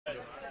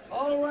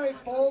All right,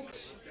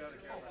 folks.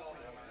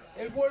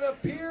 It would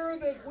appear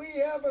that we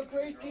have a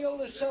great deal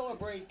to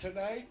celebrate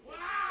tonight.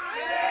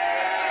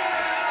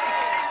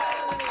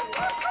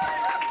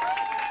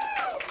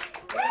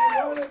 And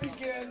I want to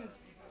begin,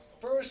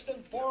 first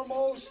and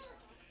foremost,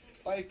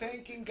 by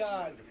thanking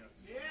God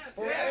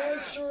for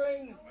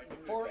answering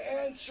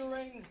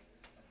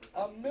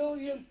a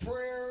million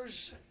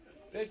prayers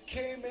that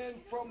came in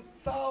from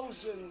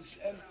thousands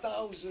and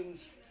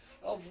thousands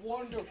of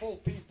wonderful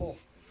people.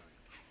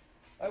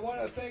 I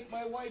want to thank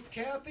my wife,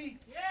 Kathy.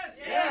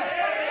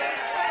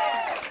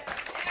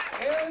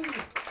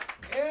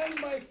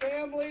 And my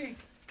family.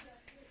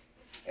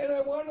 And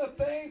I want to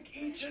thank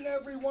each and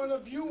every one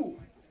of you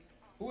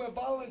who have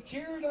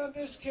volunteered on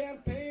this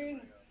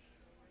campaign.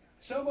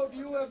 Some of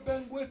you have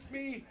been with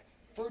me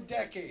for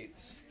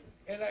decades,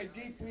 and I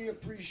deeply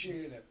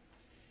appreciate it.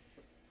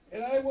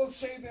 And I will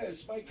say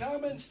this, my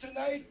comments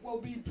tonight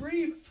will be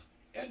brief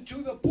and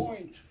to the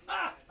point.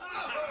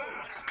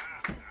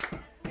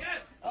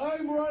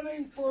 I'm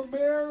running for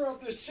mayor of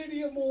the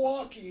city of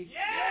Milwaukee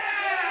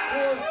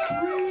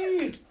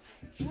for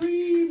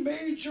three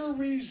major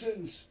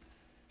reasons: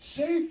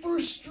 safer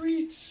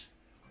streets,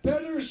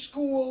 better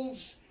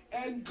schools,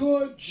 and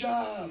good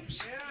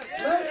jobs.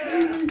 Let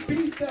me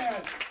repeat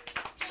that.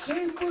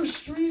 Safer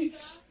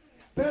streets,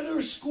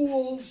 better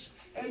schools,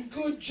 and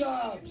good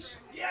jobs.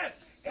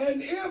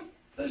 And if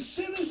the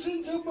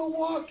citizens of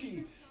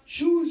Milwaukee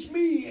choose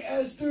me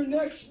as their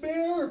next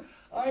mayor,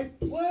 I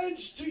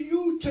pledge to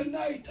you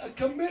tonight a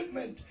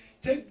commitment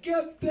to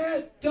get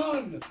that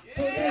done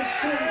for this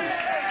city.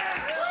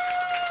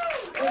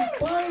 And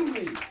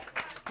finally,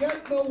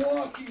 get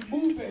Milwaukee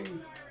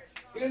moving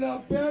in a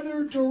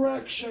better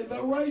direction,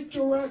 the right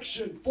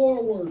direction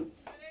forward.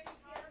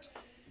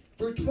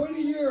 For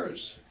 20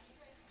 years,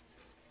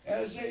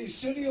 as a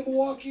City of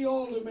Milwaukee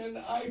alderman,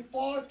 I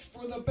fought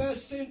for the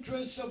best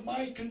interests of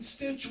my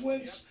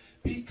constituents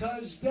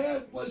because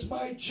that was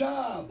my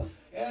job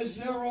as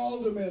their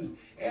alderman.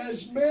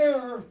 As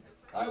mayor,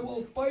 I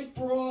will fight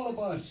for all of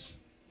us.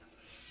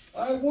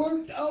 I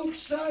worked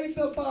outside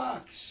the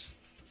box.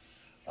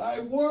 I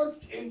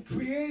worked in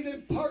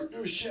creative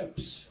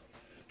partnerships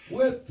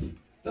with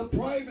the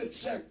private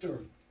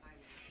sector,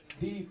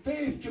 the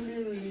faith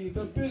community,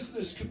 the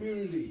business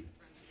community.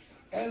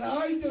 And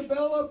I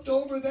developed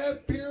over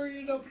that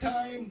period of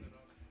time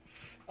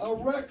a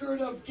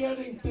record of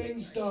getting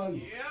things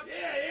done.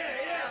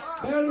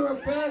 Matter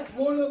of fact,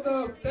 one of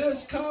the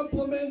best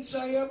compliments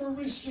I ever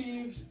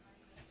received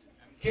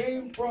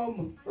came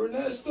from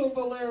Ernesto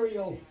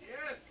Valerio,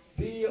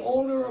 the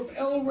owner of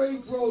El Rey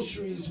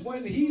Groceries,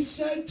 when he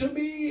said to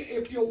me,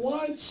 if you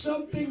want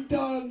something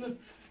done,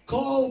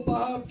 call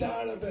Bob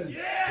Donovan.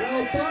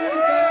 Well, by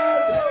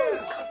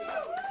God,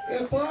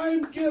 if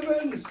I'm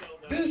given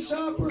this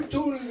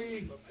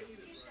opportunity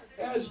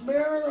as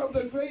mayor of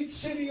the great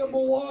city of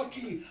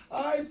Milwaukee,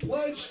 I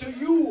pledge to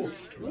you,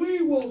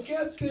 we will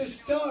get this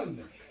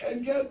done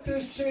and get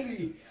this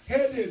city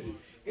headed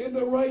in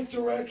the right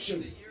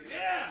direction.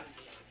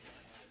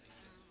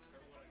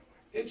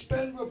 It's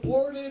been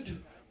reported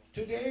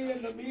today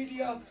in the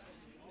media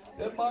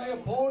that my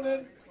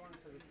opponent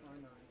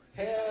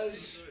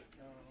has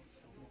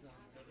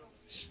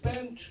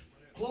spent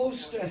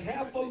close to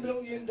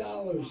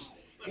 $500,000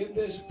 in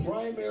this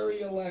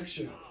primary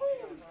election.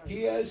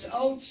 He has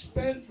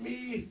outspent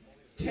me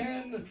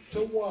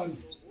 10-1.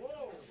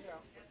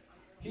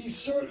 He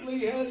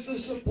certainly has the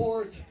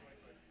support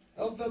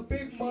of the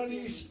big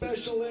money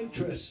special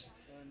interests.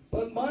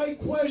 But my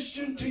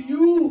question to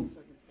you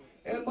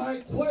and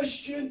my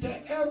question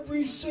to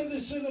every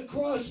citizen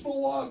across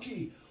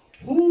Milwaukee,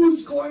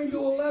 who's going to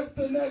elect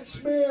the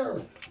next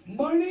mayor?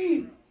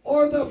 Money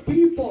or the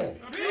people?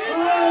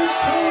 I'm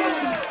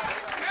counting.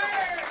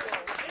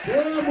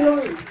 Damn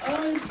right,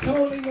 I'm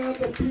counting on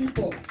the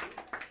people.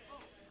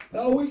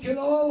 Now we can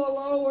all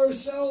allow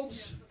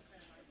ourselves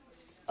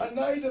a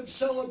night of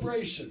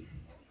celebration,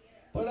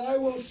 but I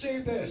will say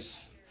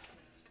this.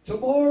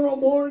 Tomorrow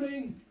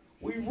morning,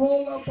 we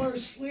roll up our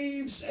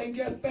sleeves and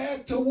get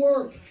back to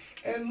work.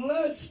 And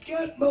let's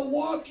get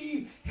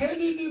Milwaukee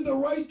headed in the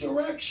right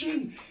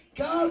direction.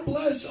 God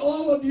bless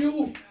all of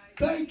you.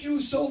 Thank you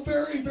so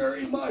very,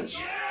 very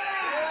much.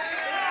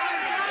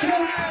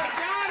 Jump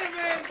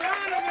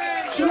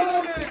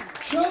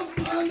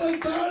on the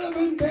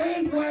Donovan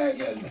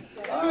bandwagon.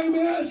 I'm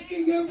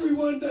asking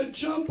everyone to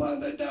jump on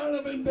the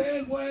Donovan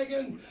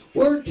bandwagon.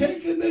 We're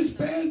taking this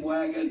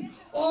bandwagon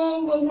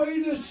all the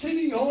way to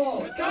City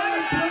Hall.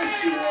 God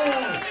bless you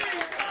all.